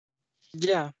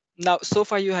Yeah. Now, so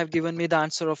far you have given me the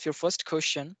answer of your first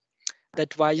question,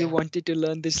 that why you Yeah. wanted to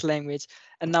learn this language,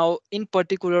 and now in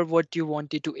particular what you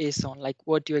wanted to ace on, like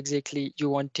what you exactly you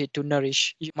wanted to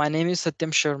nourish. My name is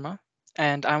Satyam Sharma,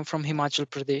 and I'm from Himachal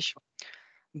Pradesh,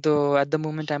 though at the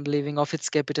moment I'm living off its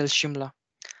capital Shimla.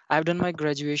 I've done my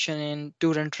graduation in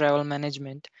tour and travel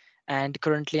management, and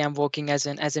currently I'm working as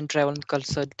an travel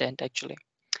consultant actually,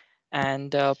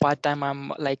 and part time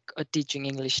I'm like teaching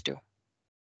English too.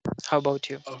 How about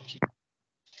you? Okay.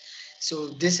 So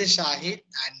this is Shahid,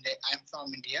 and I'm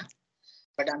from India,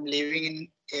 but I'm living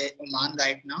in Oman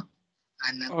right now,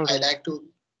 and All I right. like to.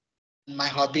 My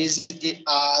hobbies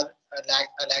are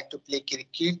I like to play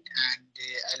cricket, and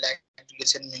I like to listen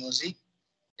music.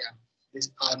 Yeah, these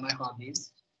are my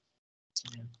hobbies.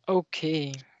 Yeah.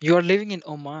 Okay, you are living in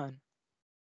Oman.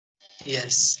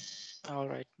 Yes. All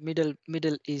right, Middle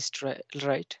East, right?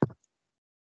 Right.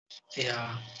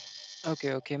 Yeah.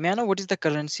 Okay, okay. May I know what is the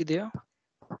currency there?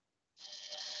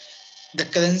 The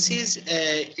currency is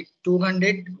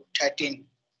 213.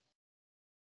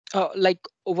 Like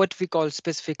what we call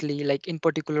specifically, like in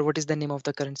particular, what is the name of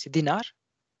the currency? Dinar?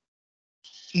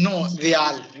 No,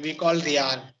 real. We call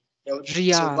real. Yeah,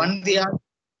 so Rial. one real,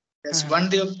 yes, Uh-huh. one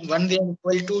real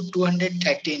equal to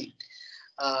 213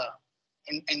 uh,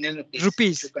 in Indian rupees.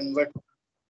 If you Rupees. convert,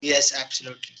 yes,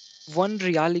 absolutely. 1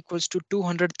 rial equals to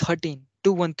 213.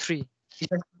 213.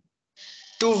 Yes,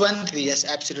 213. Yes,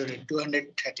 absolutely.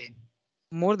 213.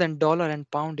 More than dollar and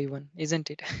pound even, isn't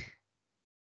it?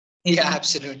 Yeah,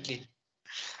 absolutely.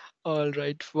 All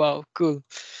right. Wow, cool.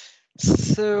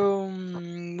 So,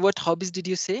 what hobbies did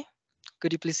you say?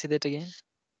 Could you please say that again?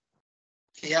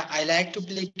 Yeah, I like to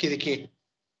play cricket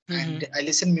and Mm-hmm. I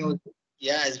listen music.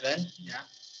 Yeah, as well. Yeah.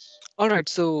 All right.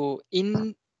 So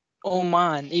in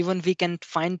Oman, even we can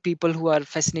find people who are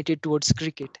fascinated towards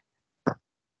cricket.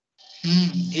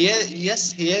 Here,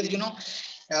 yes, here,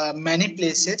 many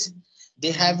places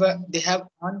Mm-hmm. they have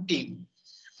one team,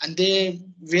 and they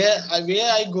where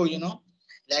I go,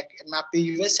 like my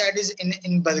previous side is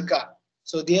in Barka,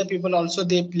 so there people also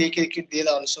they play cricket there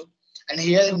also, and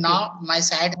here Okay. now my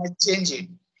side has changed it.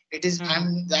 It is Mm-hmm.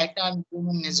 I'm doing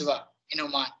in Nizwa in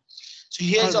Oman, so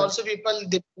here All is right. also people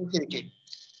they play cricket.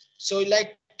 So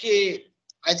like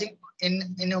I think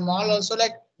in a mall also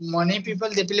like many people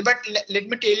they play. But let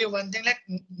me tell you one thing, like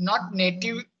not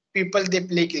native people they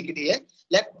play cricket here.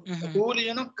 Like Mm-hmm. who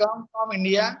come from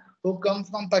India, who come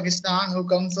from Pakistan, who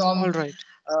come All from right.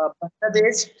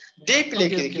 Bangladesh, they play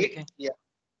Okay. Okay. cricket. Okay. Yeah.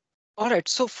 All right.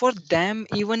 So for them,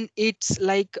 even it's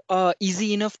like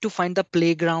easy enough to find the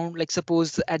playground. Like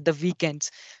suppose at the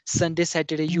weekends, Sunday,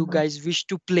 Saturday, you Mhm. guys wish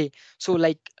to play. So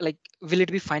like, will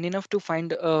it be fine enough to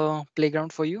find a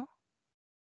playground for you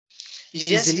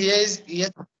Yes, easily? here is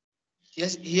yes.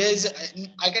 Yes, here is.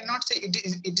 I cannot say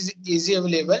it is easy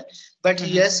available, but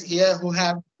Mm-hmm. yes, here who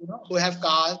have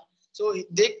cars, so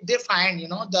they find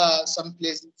the some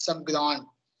place some ground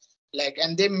like,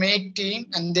 and they make team,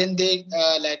 and then they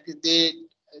like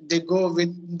they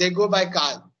go by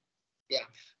car. Yeah.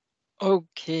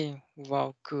 Okay.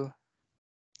 Wow. Cool.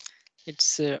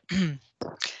 It's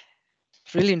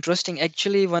really interesting.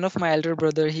 Actually, one of my elder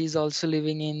brother, he's also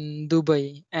living in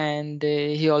Dubai, and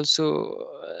he also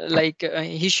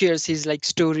he shares his like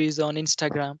stories on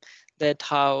Instagram, that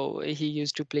how he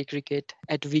used to play cricket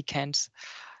at weekends.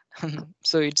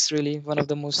 So it's really one of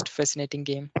the most fascinating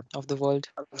game of the world.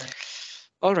 Alright.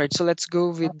 All right, so let's go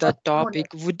with the But topic.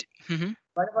 Would Mhm.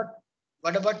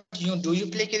 what about you? Do you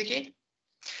play cricket?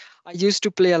 I used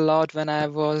to play a lot when I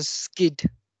was kid,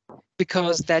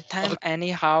 because that time Okay.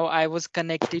 anyhow I was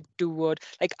connected toward,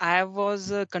 like I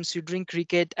was considering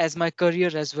cricket as my career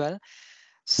as well.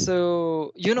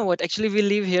 So you know what, actually we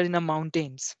live here in the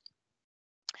mountains,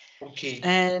 Okay.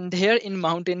 and here in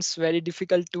mountains very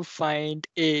difficult to find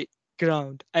a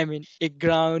ground. I mean a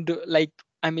ground, like,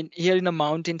 I mean here in the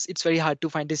mountains it's very hard to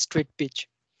find a straight pitch.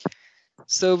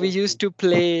 So we Okay. used to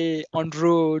play on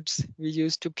roads, we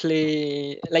used to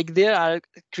play, like there are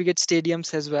cricket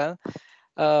stadiums as well.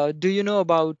 Do you know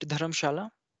about Dharamshala?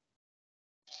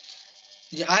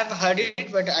 Yeah, I've heard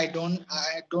it, but I don't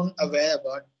aware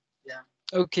about. Yeah,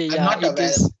 Okay, I'm yeah, not it aware.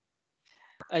 is.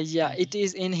 Yeah, it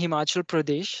is in Himachal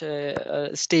Pradesh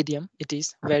stadium. It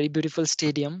is very beautiful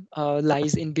stadium.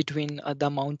 Lies in between the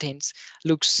mountains.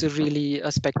 Looks really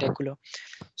spectacular.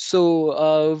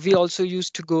 So we also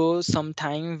used to go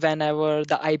sometime whenever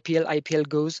the IPL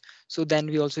goes. So then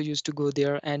we also used to go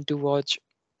there and to watch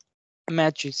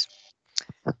matches.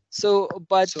 So,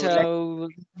 but So like,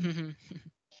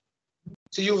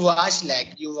 so you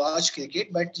watch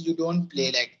cricket, but you don't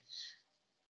play like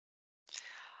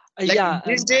yeah,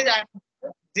 these days.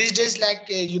 these days, like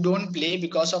you don't play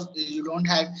because of you don't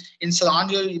have in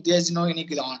surround you. There's no any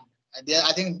ground. There,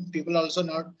 I think people are also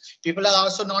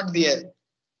not there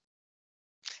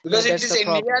Yeah, because it that's is the in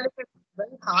India. problem. Like, it's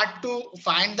very hard to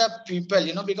find the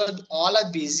people, because all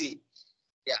are busy.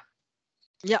 Yeah.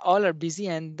 Yeah, all are busy,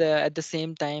 and at the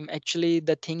same time, actually,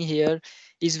 the thing here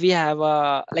is we have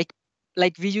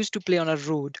like we used to play on a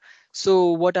road.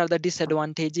 So what are the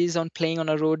disadvantages on playing on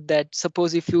a road? That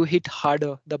suppose if you hit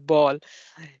harder the ball,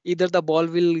 either the ball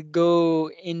will go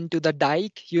into the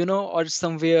dike, or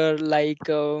somewhere like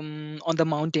on the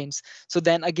mountains. So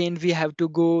then again we have to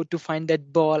go to find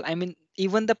that ball. I mean,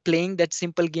 even the playing that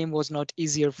simple game was not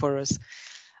easier for us.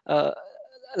 uh,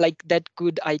 like that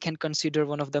could I can consider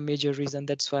one of the major reason.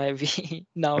 That's why we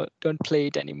now don't play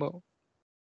it anymore.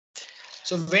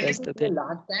 So when did That's you the play thing.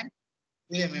 last time?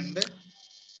 Do you remember?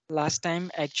 Last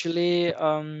time, actually,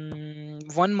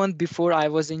 1 month before, I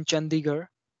was in Chandigarh.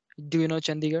 Do you know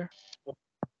Chandigarh?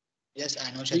 Yes,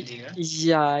 I know Y- Chandigarh.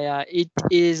 Yeah, yeah. It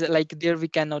is like there we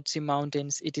cannot see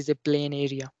mountains. It is a plain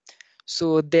area.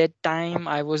 So that time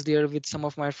I was there with some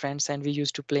of my friends and we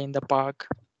used to play in the park.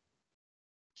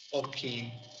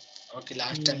 Okay. Okay.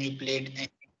 Last time Mm, you played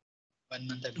 1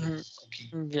 month ago. mm, Okay.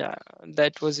 yeah,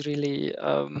 that was really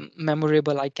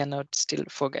memorable. I cannot still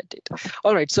forget it.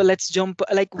 All right, so let's jump.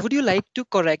 Like, would you like to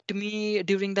correct me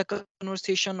during the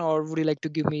conversation, or would you like to give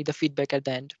me the feedback at the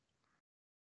end?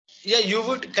 Yeah, you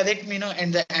would correct me,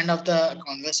 in the end of the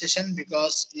conversation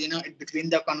because between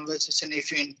the conversation,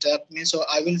 if you interrupt me, so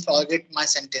I will forget my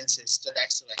sentences. So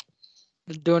that's why.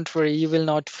 Don't worry, you will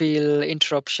not feel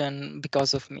interruption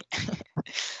because of me.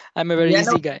 I'm a very Yeah,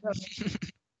 no. easy guy. No.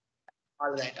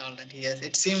 All right, all right. Yes,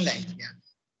 it seemed like yeah.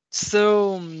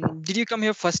 So, did you come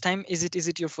here first time? Is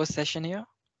it your first session here?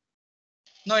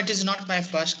 No, it is not my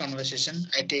first conversation.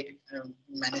 I take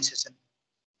many session.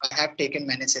 I have taken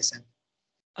many session.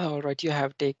 Oh, right, you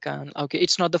have taken. Okay,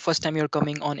 it's not the first time you're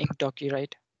coming on Inktalki,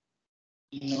 right?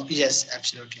 No, yes,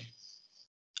 absolutely.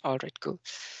 All right, cool.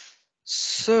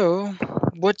 So,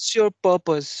 what's your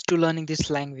purpose to learning this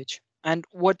language? And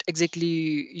what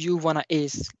exactly you wanna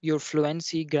ace? Your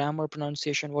fluency, grammar,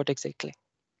 pronunciation, what exactly?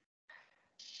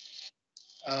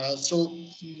 So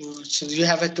you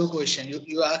have a two question.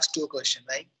 You asked two question,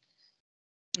 right?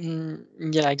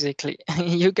 Yeah, exactly.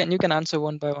 You can answer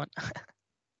one by one.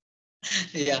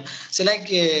 Yeah, so like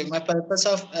my purpose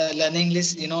of learning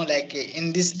English, like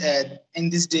in these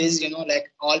days,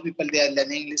 like all people they are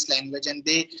learning English language, and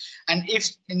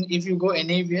if you go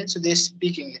anywhere, so they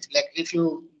speak English. Like if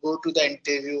you go to the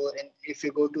interview and if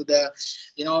you go to the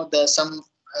the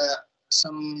uh,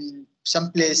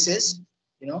 some places,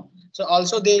 so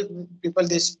also people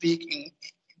they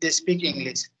speak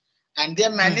English, and there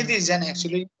are many Mhm. reasons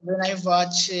actually. When I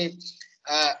watch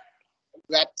uh,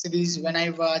 web series, when I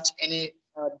watch any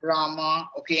drama,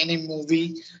 okay, any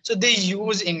movie, so they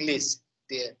use English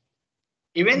there.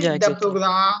 Yeah, Even the exactly.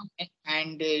 program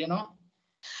and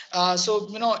so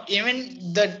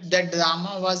even the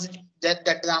drama was that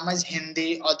drama is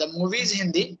Hindi or the movie is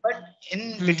Hindi, but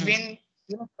in Mhm. between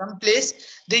some place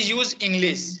they use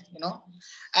English,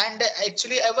 and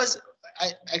actually I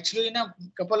actually in a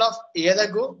couple of years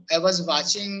ago I was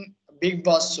watching Big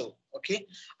Boss show, okay,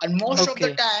 and most of the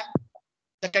Okay. time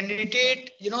the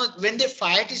candidate, when they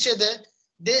fight each other,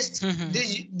 they Mhm.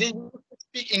 they used to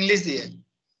speak English there.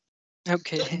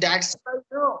 So Okay. that's why,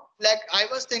 like I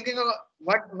was thinking of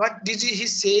what did he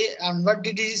say and what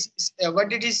did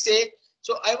he say.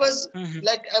 So Mhm.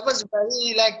 I was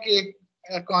very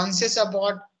like conscious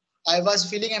about. I was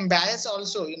feeling embarrassed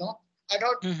also. I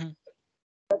thought Mhm.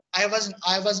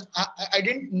 I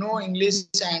didn't know English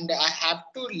and I have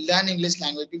to learn English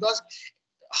language because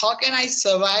how can I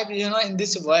survive in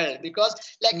this world because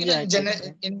like Yeah,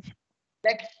 exactly. in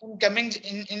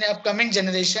upcoming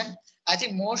generation, I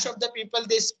think most of the people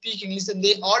they speak English and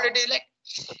they already like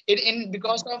it in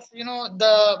because of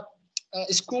the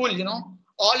school,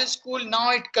 all school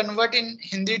now it convert in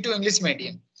Hindi to English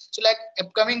medium. So like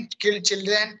upcoming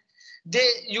children, they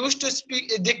used to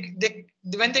speak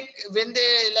when they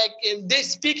like they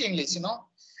speak English,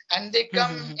 and they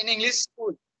come Mhm. in English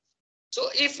school. So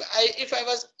if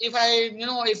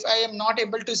I am not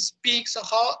able to speak, so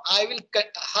how I will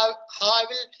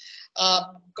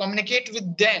communicate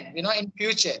with them, in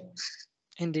future.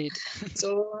 Indeed.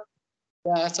 So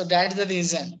yeah, so that's the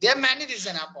reason. There are many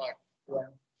reasons apart. Yeah.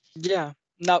 Yeah.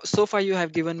 Now, so far you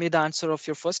have given me the answer of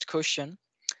your first question,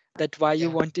 that why you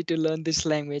Yeah. wanted to learn this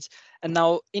language, and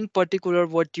now in particular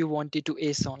what you wanted to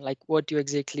ace on, like what you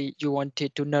exactly you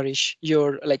wanted to nourish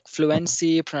your like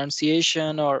fluency,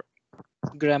 pronunciation, or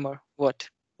grammar. What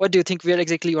do you think where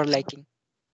exactly you are lacking?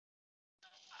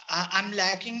 I'm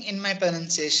lacking in my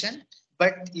pronunciation,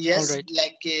 but All yes, right.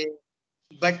 like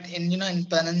but in in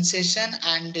pronunciation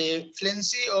and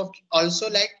fluency also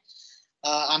like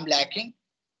I'm lacking.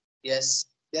 Yes,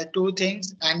 there are two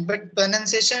things, and but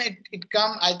pronunciation it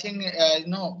come. I think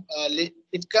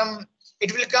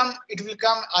it will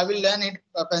come. I will learn it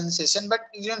pronunciation, but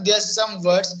there's some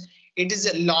words. It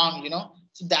is long,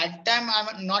 So that time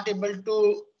I'm not able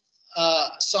to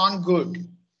sound good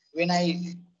when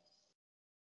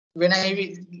when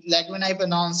I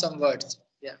pronounce some words.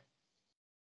 Yeah.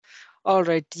 All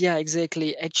right. Yeah,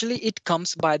 exactly. Actually, it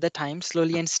comes by the time,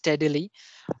 slowly and steadily.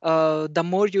 The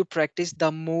more you practice,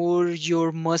 the more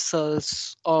your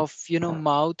muscles of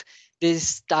mouth, they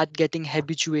start getting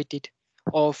habituated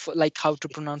of like how to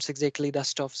pronounce exactly the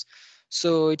stuffs.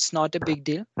 So it's not a big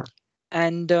deal.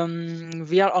 And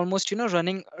we are almost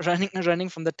running running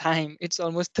from the time. It's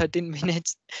almost 13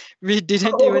 minutes. We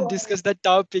didn't even Oh, discuss the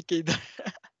topic either.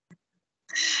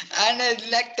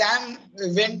 and like time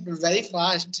went very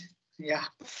fast. Yeah.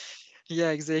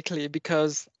 Yeah, exactly,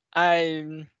 because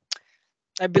I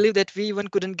believe that we even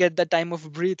couldn't get the time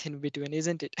of breathe in between,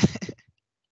 isn't it?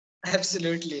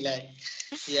 Absolutely. Like,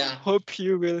 yeah. Hope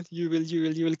you will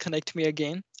connect me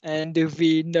again, and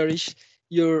we nourish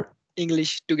your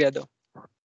English together.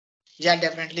 Yeah,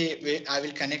 definitely. I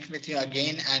will connect with you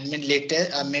again and then later,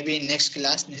 maybe next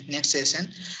class, next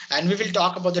session, and we will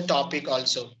talk about the topic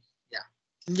also. Yeah.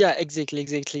 Yeah,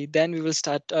 exactly. Then we will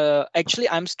start. Actually,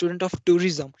 I'm student of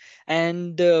tourism,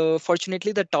 and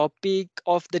fortunately, the topic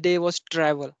of the day was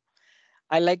travel.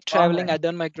 I like All traveling. right. I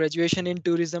done my graduation in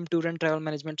tourism, tour and travel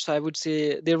management. So I would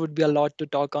say there would be a lot to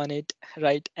talk on it,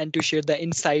 right? And to share the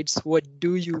insights. What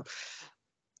do you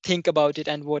think about it,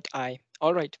 and what I?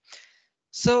 All right.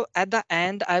 So at the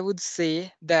end, I would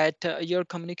say that your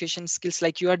communication skills,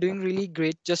 like you are doing really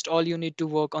great. Just all you need to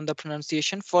work on the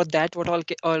pronunciation. For that,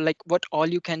 or like what all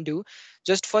you can do,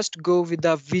 just first go with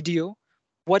the video.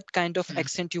 What kind of Hmm.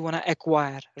 accent you wanna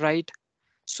acquire, right?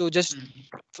 So just Hmm.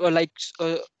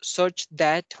 search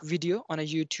that video on a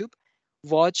YouTube,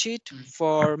 watch it Hmm.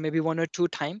 for maybe one or two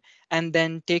time, and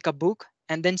then take a book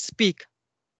and then speak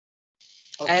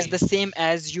as Okay. the same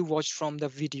as you watched from the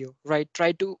video, right?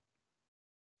 Try to,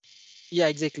 yeah,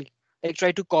 exactly, like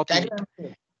try to copy it. Tattoo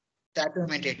imitate. Tattoo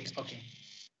imitate. Okay.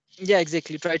 Yeah,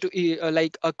 exactly, try to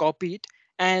copy it,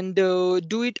 and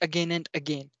do it again and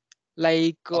again,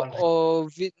 like All right.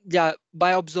 yeah,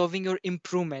 by observing your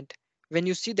improvement. When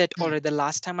you see that, all Hmm. right, the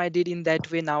last time I did in that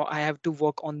way, now I have to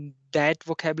work on that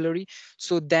vocabulary.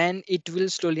 So then it will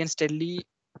slowly and steadily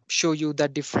show you the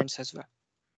difference as well.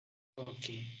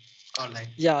 Okay. All right.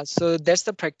 Yeah, so that's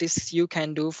the practice you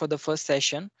can do for the first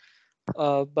session.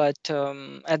 But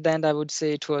at the end, I would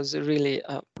say it was really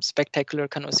a spectacular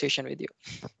conversation with you.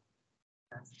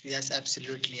 Yes,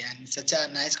 absolutely. And such a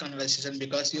nice conversation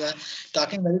because you are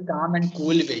talking very calm and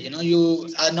cool way. You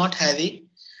are not heavy.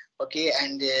 Okay.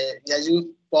 And as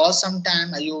you pause some time,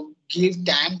 you give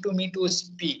time to me to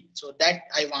speak. So that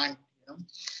I want, you know.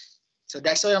 So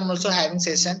that's why I'm also having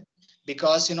session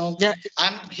because, Yeah,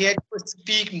 I'm here to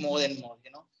speak more and more,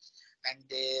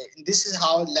 and this is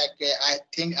how like I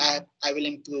think I will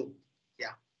improve.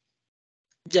 Yeah.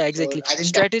 yeah, So exactly. I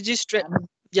think that Strategy,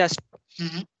 yes,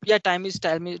 Mhm. yeah, time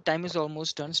is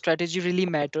almost done. Strategy really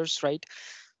matters, right?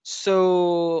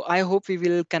 So I hope we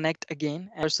will connect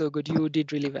again. And so good. You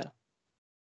did really well.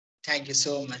 Thank you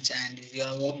so much, and you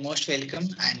are most welcome,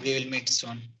 and we will meet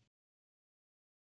soon.